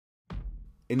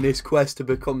In this quest to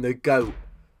become the GOAT,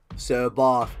 Sir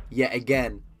Bath yet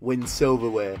again wins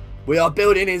silverware. We are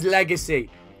building his legacy,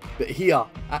 but here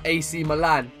at AC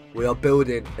Milan, we are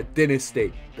building a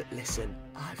dynasty. But listen,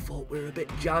 I thought we were a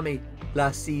bit jammy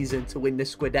last season to win the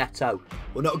Scudetto.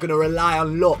 We're not going to rely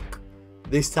on luck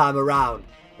this time around.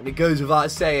 And it goes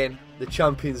without saying, the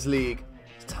Champions League,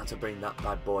 it's time to bring that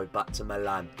bad boy back to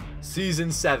Milan.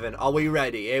 Season 7, are we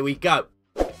ready? Here we go.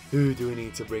 Who do we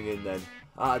need to bring in then?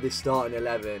 Out of this starting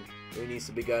 11, who needs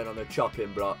to be going on the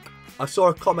chopping block? I saw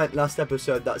a comment last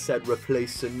episode that said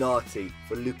replace Sonati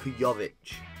for Luka Jovic.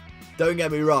 Don't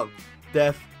get me wrong,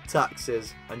 Def,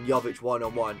 taxes and Jovic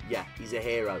one-on-one, yeah, he's a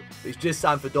hero. He's just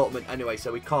signed for Dortmund anyway,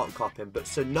 so we can't cop him. But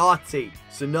Sonati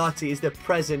is the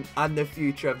present and the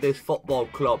future of this football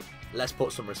club. Let's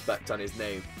put some respect on his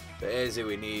name. But here's who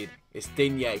we need. It's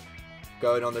Digne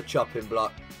going on the chopping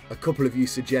block. A couple of you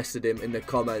suggested him in the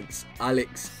comments.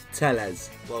 Alex Tellez,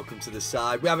 welcome to the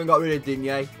side. We haven't got rid of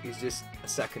Digne. He's just a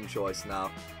second choice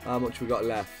now. How much we got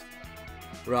left?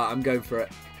 Right, I'm going for it.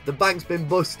 The bank's been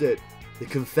busted. The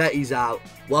confetti's out.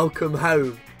 Welcome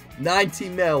home. 90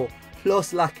 mil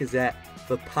plus Lacazette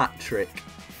for Patrick.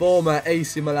 Former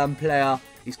AC Milan player.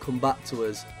 He's come back to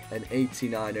us. An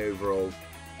 89 overall.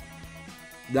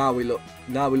 Now we look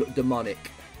demonic.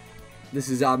 This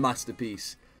is our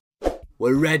masterpiece.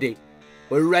 We're ready.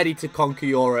 We're ready to conquer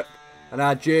Europe. And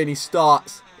our journey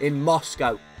starts in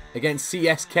Moscow against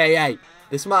CSKA.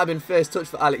 This might have been first touch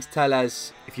for Alex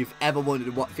Tellez. If you've ever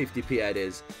wondered what 50p head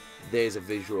is, there's a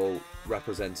visual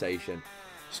representation.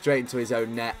 Straight into his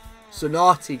own net.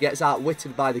 Sonati gets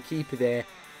outwitted by the keeper there.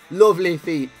 Lovely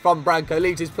feet from Branco.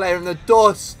 Leaves his player in the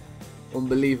dust.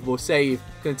 Unbelievable save.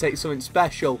 Going to take something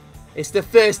special. It's the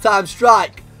first time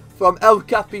strike from El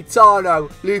Capitano,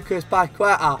 Lucas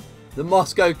Paqueta. The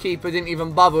Moscow keeper didn't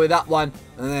even bother with that one.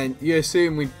 And then you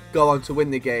assume we'd go on to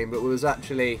win the game, but it was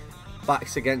actually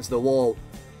backs against the wall.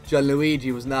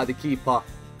 Gianluigi was now the keeper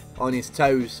on his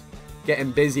toes,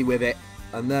 getting busy with it.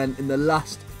 And then in the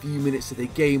last few minutes of the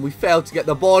game, we failed to get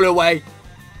the ball away.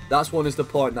 That's won us the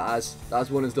point, that has. That's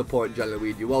won us the point,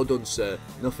 Gianluigi. Well done, sir.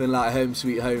 Nothing like home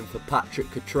sweet home for Patrick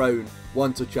Catrone.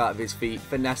 One touch out of his feet,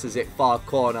 finesses it far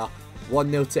corner.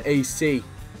 1-0 to AC.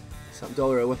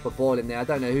 Sampdoria whip a ball in there. I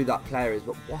don't know who that player is,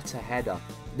 but what a header.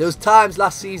 There was times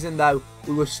last season, though,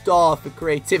 we were starved for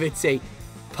creativity.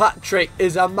 Patrick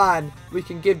is a man we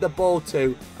can give the ball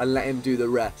to and let him do the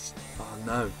rest. Oh,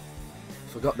 no.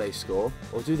 Forgot they score.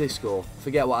 Or do they score?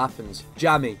 Forget what happens.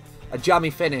 Jammy. A jammy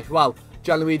finish. Well,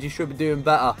 Gianluigi should be doing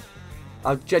better.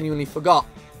 I genuinely forgot.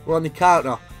 We're on the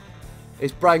counter.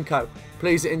 It's Branco.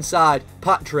 Plays it inside.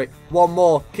 Patrick. One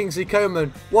more. Kingsley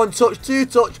Coman. One touch, two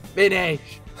touch.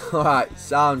 Finish. Alright,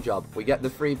 sound job. We get the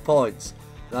 3 points.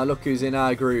 Now look who's in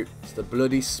our group. It's the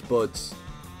bloody Spuds.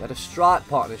 They had a strike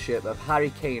partnership of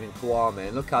Harry Kane and Kwame.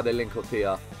 And look how they link up here.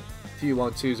 A few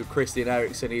 1-2s with Christian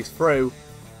Eriksen. He's through.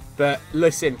 But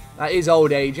listen, at his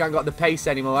old age, he ain't got the pace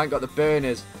anymore. He ain't got the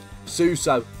burners.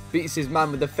 Suso beats his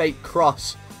man with the fake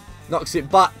cross. Knocks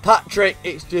it back. Patrick,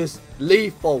 it's just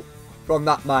lethal from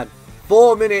that man.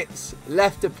 4 minutes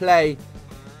left to play.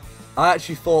 I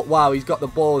actually thought, wow, he's got the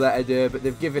ball there to do, but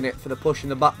they've given it for the push in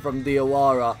the back from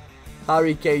Diawara.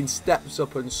 Harry Kane steps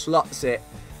up and slots it.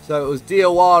 So it was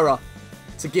Diawara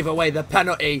to give away the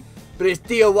penalty, but it's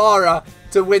Diawara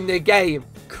to win the game.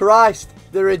 Christ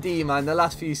the Redeemer in the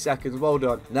last few seconds. Well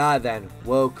done. Now then,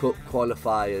 World Cup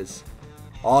qualifiers.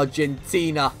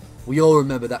 Argentina. We all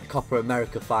remember that Copa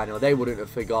America final. They wouldn't have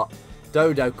forgot.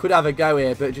 Dodo could have a go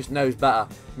here, but just knows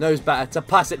better. Knows better to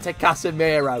pass it to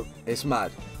Casemiro. It's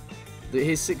mad.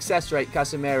 His success rate,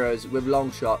 Casemiro's, with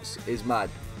long shots is mad.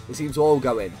 It seems to all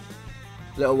go in.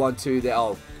 Little 1-2 there.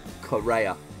 Oh,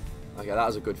 Correa. Okay, that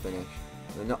was a good finish.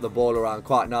 They knocked the ball around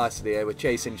quite nicely here. We're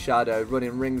chasing shadow,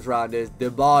 running rings round us.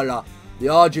 Dybala, the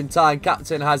Argentine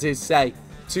captain, has his say.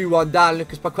 2-1 down.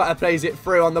 Lucas Paqueta plays it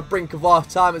through on the brink of half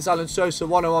time. It's Alan Sosa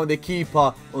 1-on-1 with the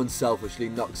keeper. Unselfishly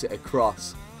knocks it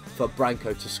across for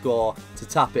Branco to score, to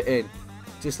tap it in.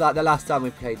 Just like the last time we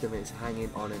played them, it's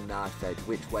hanging on a knife edge.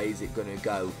 Which way is it going to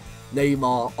go?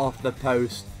 Neymar off the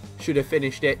post. Should have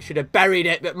finished it. Should have buried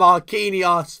it. But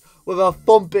Marquinhos with a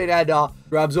thumping header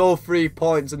grabs all 3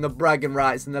 points and the bragging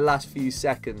rights in the last few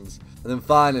seconds. And then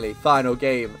finally, final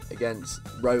game against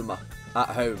Roma at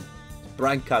home.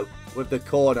 Branco with the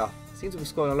corner. Seems to be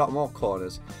scoring a lot more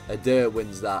corners. Adair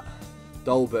wins that.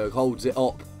 Dolberg holds it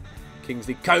up.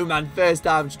 Kingsley Coman, first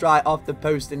time strike off the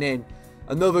post and in.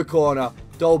 Another corner.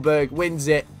 Dolberg wins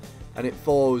it. And it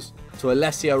falls to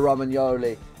Alessio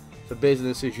Romagnoli for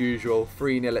business as usual.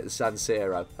 3-0 at the San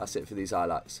Siro. That's it for these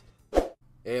highlights.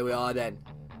 Here we are then.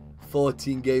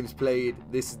 14 games played.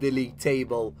 This is the league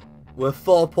table. We're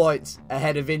 4 points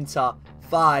ahead of Inter,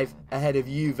 5 ahead of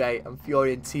Juve and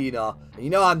Fiorentina. And you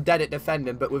know I'm dead at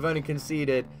defending, but we've only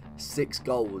conceded 6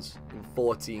 goals in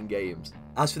 14 games.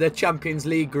 As for the Champions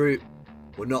League group,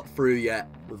 we're not through yet.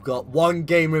 We've got 1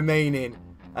 game remaining,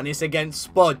 and it's against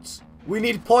Spuds. We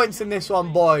need points in this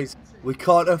one, boys. We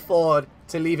can't afford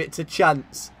to leave it to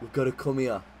chance. We've got to come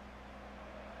here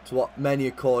to what many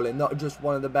are calling not just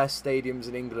one of the best stadiums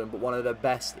in England, but one of the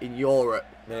best in Europe.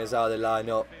 There's how they line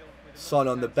up. Son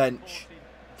on the bench,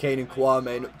 Kane and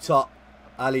Kwame up top,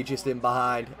 Ali just in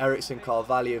behind, Ericsson,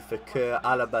 Carvalho, Fekir,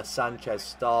 Alaba, Sanchez,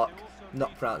 Stark,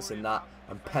 not pronouncing that,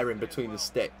 and Perrin between the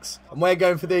sticks. And we're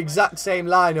going for the exact same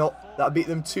lineup that beat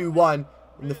them 2-1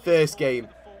 in the first game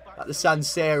at the San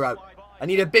Siro. I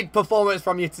need a big performance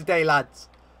from you today, lads.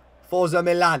 Forza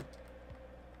Milan.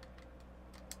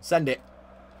 Send it.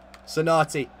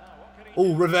 Sonati.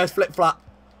 Oh, reverse flip-flap.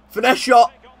 Finesse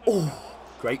shot. Oh,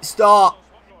 great start.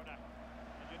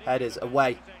 Headers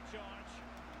away.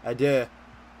 Eder.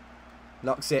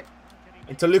 Knocks it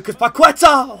into Lucas Paqueta.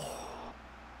 Oh,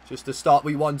 just the start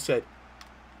we wanted.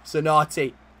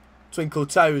 Sonati. Twinkle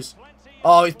toes.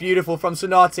 Oh, it's beautiful from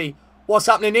Sonati. What's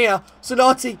happening here?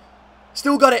 Sonati.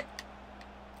 Still got it.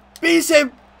 Beats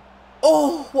him.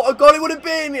 Oh, what a goal it would have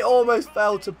been. It almost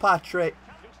fell to Patrick.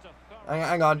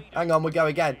 Hang on. We'll go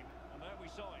again.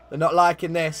 They're not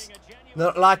liking this. They're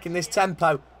not liking this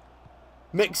tempo.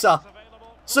 Mixer.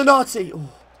 Sonati. Oh,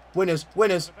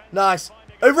 winners. Nice.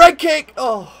 Overhead kick.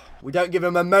 Oh, we don't give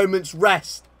them a moment's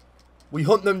rest. We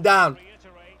hunt them down.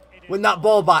 Win that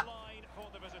ball back.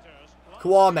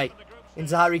 Kwame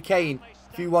into Harry Kane.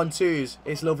 A few 1-2s.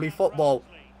 It's lovely football.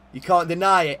 You can't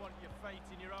deny it.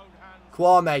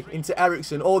 Kwame into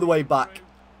Ericsson all the way back.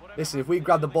 Listen, if we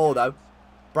grab the ball though,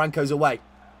 Branco's away.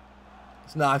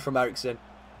 It's nice from Ericsson.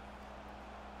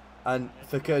 And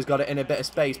Fekir's got it in a bit of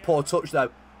space. Poor touch though.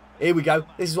 Here we go.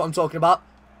 This is what I'm talking about.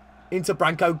 Into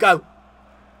Branco. Go.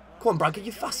 Come on, Branco.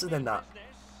 You're faster than that.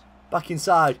 Back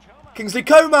inside. Kingsley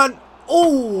Coman.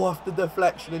 Oh, after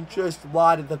deflection and just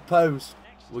wide of the post.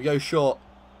 We go short.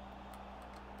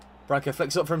 Branco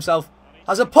flicks up for himself.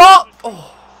 Has a pop.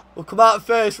 Oh, we'll come out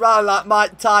first round like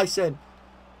Mike Tyson.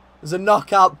 There's a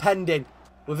knockout pending.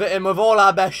 We've hit him with all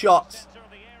our best shots.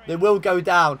 They will go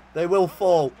down. They will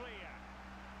fall.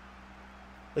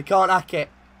 They can't hack it.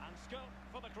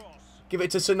 Give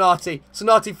it to Sonati.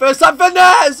 Sonati, first time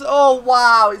finesse! Oh,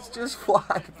 wow. It's just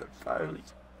wide of the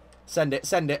post. Send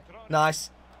it. Nice.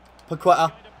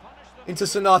 Paqueta. Into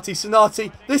Sonati.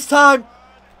 Sonati. This time.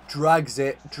 Drags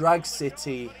it. Drag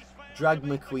City. Drag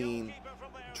McQueen.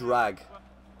 Drag.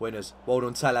 Winners. Well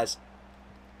done, Tellez.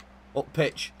 Up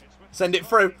pitch. Send it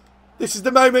through. This is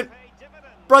the moment.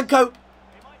 Branco.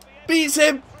 Beats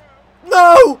him.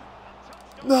 No!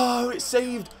 No, it's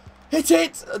saved. Hit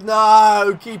it!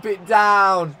 No, keep it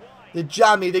down. They're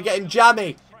getting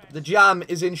jammy. The jam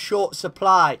is in short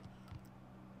supply.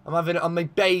 I'm having it on my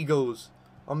bagels,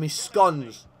 on my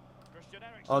scones,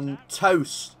 on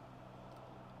toast,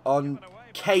 on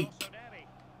cake,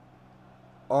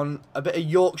 on a bit of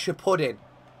Yorkshire pudding.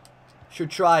 Should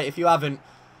try it if you haven't.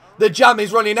 The jam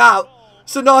is running out.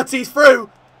 Sonati's through.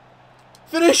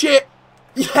 Finish it.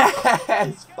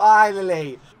 Yes,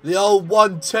 finally. The old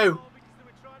 1-2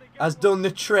 has done the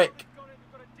trick.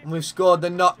 And we've scored the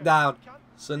knockdown.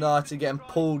 Sonati getting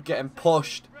pulled, getting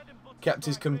pushed. Kept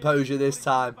his composure this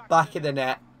time. Back of the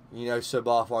net. You know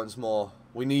Sabath wants more.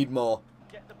 We need more.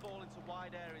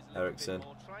 Ericsson.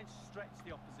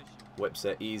 Whips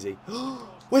it, easy.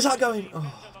 Where's that going?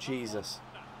 Oh, Jesus.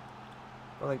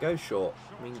 Well, then go short.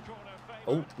 I mean,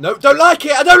 oh, no, don't like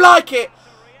it. I don't like it.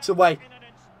 It's away.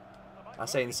 I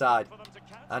say inside.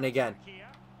 And again.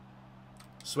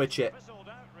 Switch it.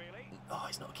 Oh,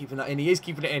 he's not keeping that in. He is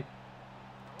keeping it in.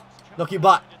 Knock it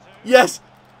back. Yes.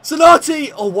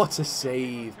 Sonati. Oh, what a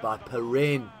save by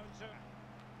Perrin.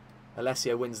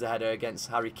 Alessio wins the header against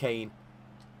Harry Kane.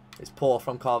 It's poor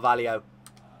from Carvalho.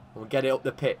 We'll get it up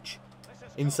the pitch.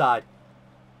 Inside.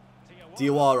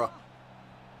 Diawara.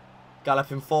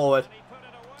 Galloping forward.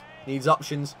 Needs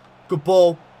options. Good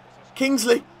ball.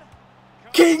 Kingsley.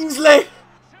 Kingsley.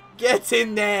 Get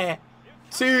in there.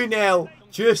 2-0.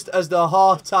 Just as the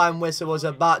half-time whistle was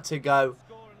about to go,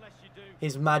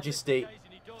 His Majesty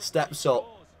steps up.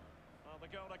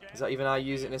 Is that even how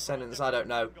you use it in a sentence? I don't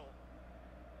know.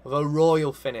 With a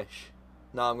royal finish.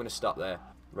 No, I'm going to stop there.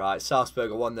 Right,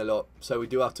 Salzburg are 1-0 up, so we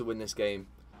do have to win this game.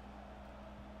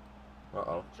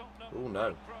 Uh-oh. Oh,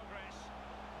 no.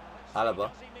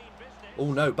 Alaba.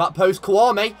 Oh, no. Back post,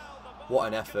 Kwame. What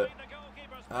an effort.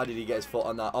 How did he get his foot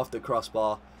on that? Off the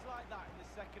crossbar.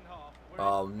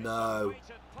 Oh, no.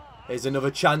 Here's another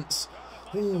chance.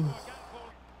 Ooh.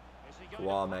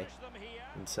 Kouame.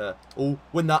 Into... Oh,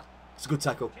 win that. It's a good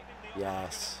tackle.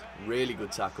 Yes. Really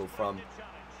good tackle from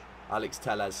Alex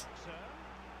Telles.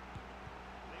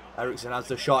 Ericsson has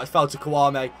the shot. It's fell to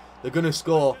Kouame. They're going to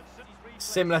score.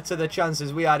 Similar to the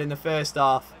chances we had in the first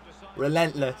half.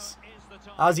 Relentless.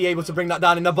 How's he able to bring that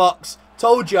down in the box?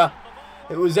 Told you.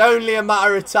 It was only a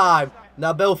matter of time.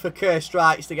 Nabil Fekir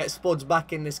strikes to get Spuds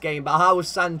back in this game. But how was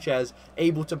Sanchez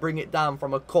able to bring it down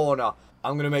from a corner?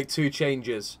 I'm going to make 2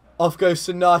 changes. Off goes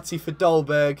Sonati for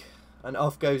Dolberg. And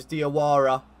off goes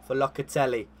Diawara for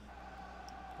Locatelli.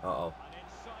 Uh-oh.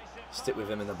 Stick with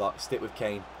him in the box. Stick with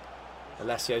Kane.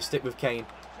 Alessio, stick with Kane.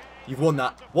 You've won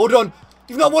that. Well done.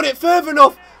 You've not won it further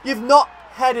enough. You've not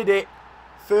headed it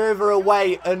further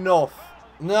away enough.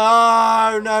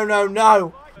 No, no, no,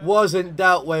 no. Wasn't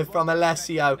dealt with from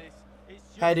Alessio.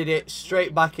 Headed it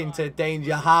straight back into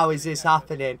danger. How is this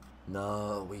happening?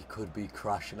 No, we could be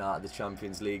crashing out of the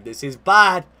Champions League. This is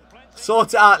bad.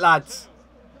 Sort it out, lads.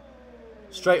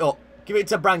 Straight up. Give it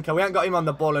to Branco. We haven't got him on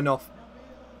the ball enough.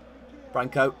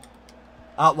 Branco.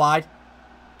 Out wide.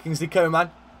 Kingsley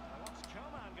Coman.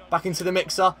 Back into the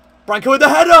mixer. Branco with the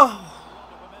header.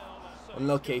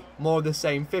 Unlucky. More of the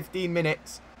same. 15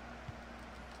 minutes.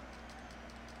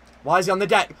 Why is he on the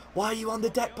deck? Why are you on the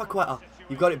deck, Paqueta?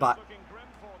 You've got it back.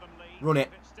 Run it.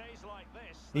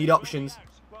 Need options.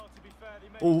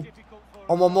 Oh.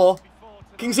 On one more.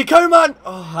 Kingsley Coman.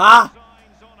 Oh, ah.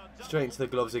 Straight into the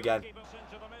gloves again.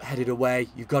 Headed away.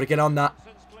 You've got to get on that.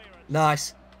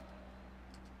 Nice.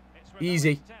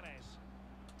 Easy.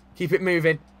 Keep it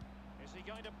moving.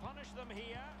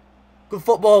 Good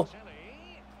football.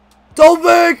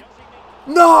 Dolberg!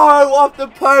 No! Off the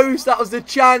post. That was the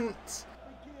chance.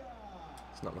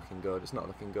 It's not looking good. It's not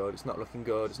looking good. It's not looking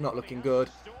good. It's not looking good.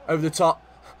 Over the top.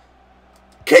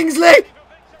 Kingsley!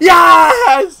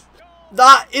 Yes!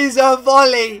 That is a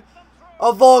volley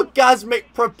of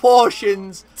orgasmic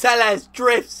proportions. Telles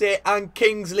drifts it and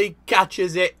Kingsley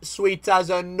catches it. Sweet as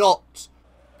a nut.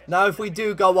 Now if we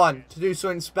do go on to do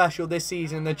something special this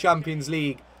season in the Champions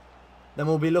League, then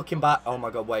we'll be looking back. Oh my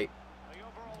god, wait.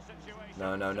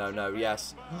 No, no, no, no.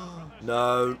 Yes.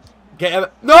 No. Get him.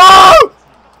 No!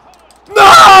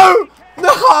 No!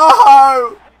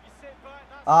 No!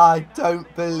 I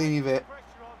don't believe it.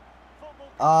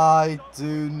 I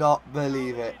do not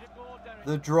believe it.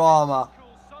 The drama.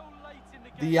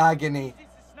 The agony.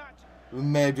 We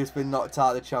may have just been knocked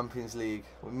out of the Champions League.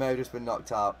 We may have just been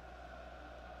knocked out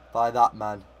by that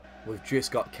man. We've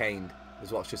just got caned,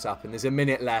 is what's just happened. There's a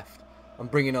minute left. I'm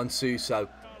bringing on Suso.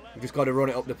 We've just got to run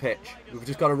it up the pitch. We've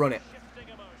just got to run it.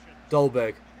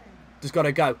 Dolberg. Just got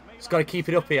to go. Just got to keep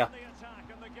it up here.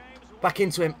 Back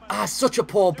into him. Ah, such a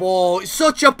poor ball. It's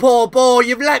such a poor ball.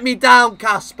 You've let me down,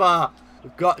 Casper.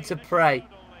 We've got to pray.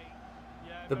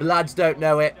 The lads don't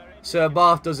know it. Sir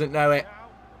Barth doesn't know it.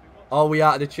 Are we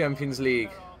out of the Champions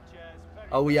League?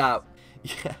 Are we out?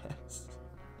 Yes.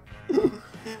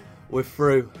 We're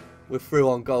through. We're through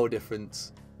on goal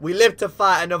difference. We live to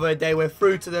fight another day. We're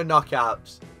through to the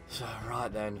knockouts. So,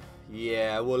 right then.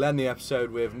 Yeah, we'll end the episode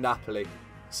with Napoli.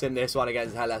 Sim this one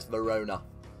against Hellas Verona.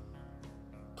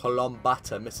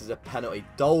 Colombata misses a penalty.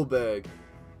 Dolberg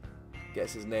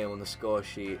gets his name on the score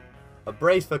sheet. A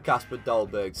brace for Kasper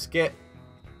Dolberg. Skip.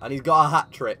 And he's got a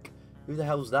hat-trick. Who the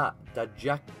hell's that?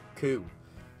 Dajaku.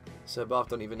 Sir Barth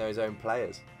don't even know his own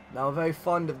players. Now, we're very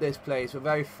fond of this place. We're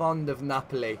very fond of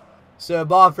Napoli. Sir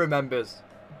Barth remembers.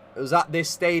 It was at this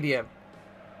stadium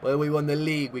where we won the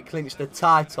league. We clinched the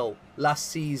title last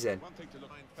season.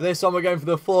 For this one, we're going for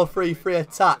the 4-3-3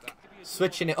 attack.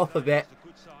 Switching it up a bit.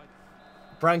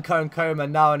 Branco and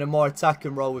Coman now in a more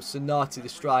attacking role with Sonati, the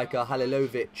striker.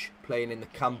 Halilovic playing in the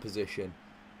cam position.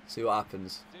 See what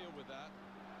happens.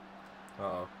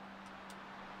 Uh-oh.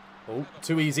 Oh,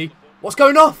 too easy. What's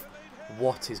going off?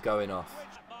 What is going off?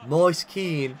 Moise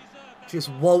Keane just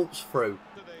waltzed through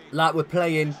like we're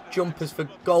playing jumpers for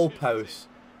goalposts.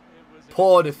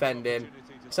 Poor defending.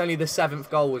 It's only the 7th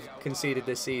goal we've conceded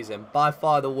this season. By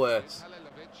far the worst.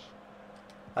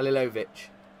 Halilovic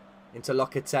into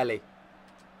Locatelli.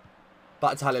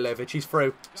 Back to Halilovic. He's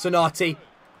through. Sonati.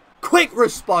 Quick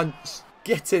response.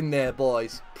 Get in there,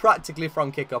 boys. Practically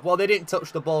from kickoff. Well, they didn't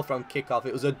touch the ball from kickoff.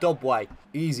 It was a dub way.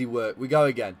 Easy work. We go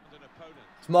again.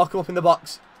 Let's mark him up in the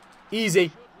box.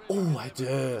 Easy. Oh, I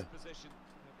do.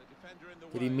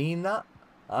 Did he mean that?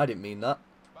 I didn't mean that.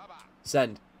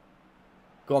 Send.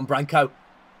 Go on, Branco.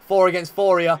 4 against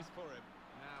 4 here.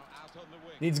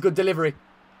 Needs a good delivery.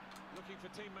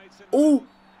 Oh.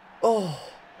 Oh.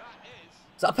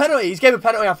 Is that a penalty? He's gave a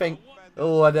penalty, I think.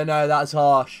 Oh, I don't know. That's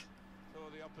harsh.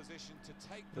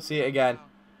 Let's see it again.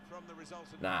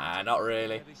 Nah, not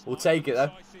really. We'll take it,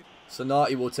 though.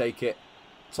 Sonati will take it.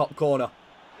 Top corner.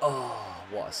 Oh,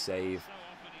 what a save.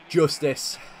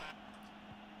 Justice.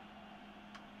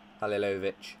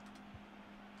 Halilovic.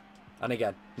 And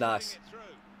again. Nice.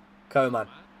 Coman.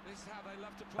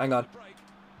 Hang on.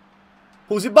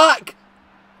 Pulls it back.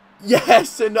 Yes,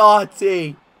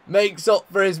 Sonati makes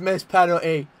up for his missed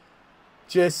penalty.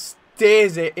 Just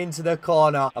steers it into the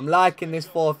corner. I'm liking this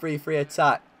 4-3-3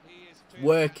 attack. It's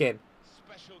working.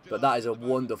 But that is a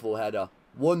wonderful header.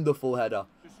 Wonderful header.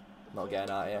 Not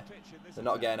getting out here. They're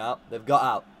not getting out. They've got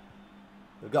out.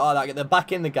 They've got out. They're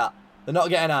back in the gap. They're not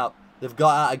getting out. They've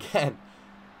got out again.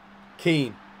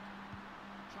 Keane.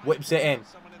 Whips it in.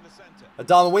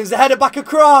 Adama wins the header back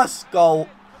across. Goal.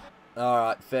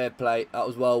 Alright, fair play. That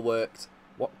was well worked.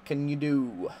 What can you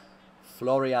do?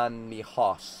 Florian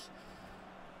Nihos.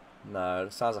 No,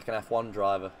 it sounds like an F1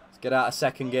 driver. Let's get out of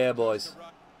second gear, boys.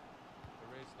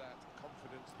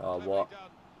 Oh, what?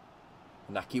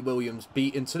 Naki Williams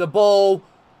beaten to the ball.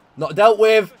 Not dealt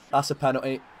with. That's a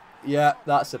penalty. Yeah,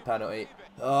 that's a penalty.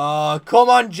 Oh, come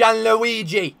on,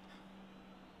 Gianluigi.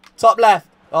 Top left.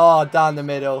 Oh, down the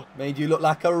middle. Made you look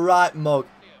like a right mug.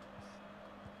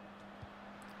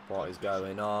 What is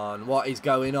going on? What is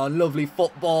going on? Lovely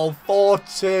football.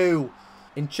 4-2.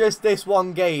 In just this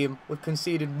one game, we've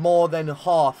conceded more than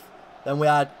half than we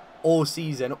had all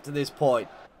season up to this point.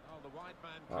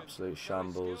 Absolute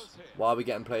shambles. Why are we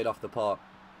getting played off the park?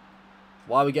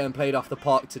 Why are we getting played off the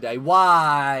park today?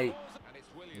 Why?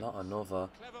 Not another.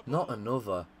 Not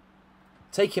another.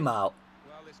 Take him out.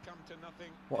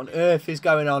 What on earth is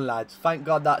going on, lads? Thank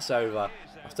God that's over.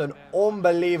 After an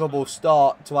unbelievable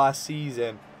start to our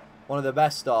season. One of the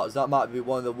best starts. That might be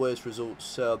one of the worst results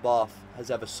Sir Bath has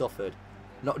ever suffered.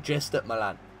 Not just at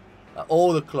Milan. At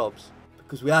all the clubs.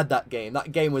 Because we had that game.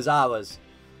 That game was ours.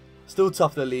 Still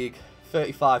top of the league.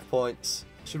 35 points.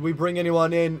 Should we bring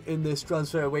anyone in this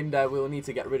transfer window? We'll need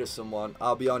to get rid of someone.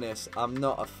 I'll be honest. I'm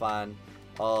not a fan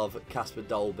of Kasper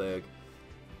Dolberg.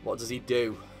 What does he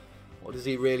do? What does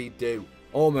he really do?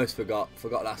 Almost forgot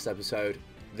last episode.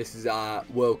 This is our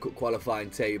World Cup qualifying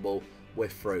table. We're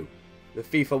through. The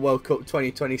FIFA World Cup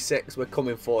 2026, we're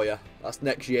coming for you. That's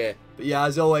next year. But yeah,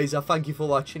 as always, I thank you for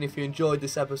watching. If you enjoyed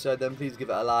this episode, then please give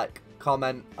it a like,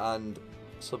 comment, and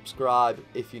subscribe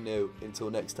if you're new. Until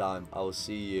next time, I will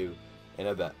see you in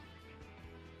a bit.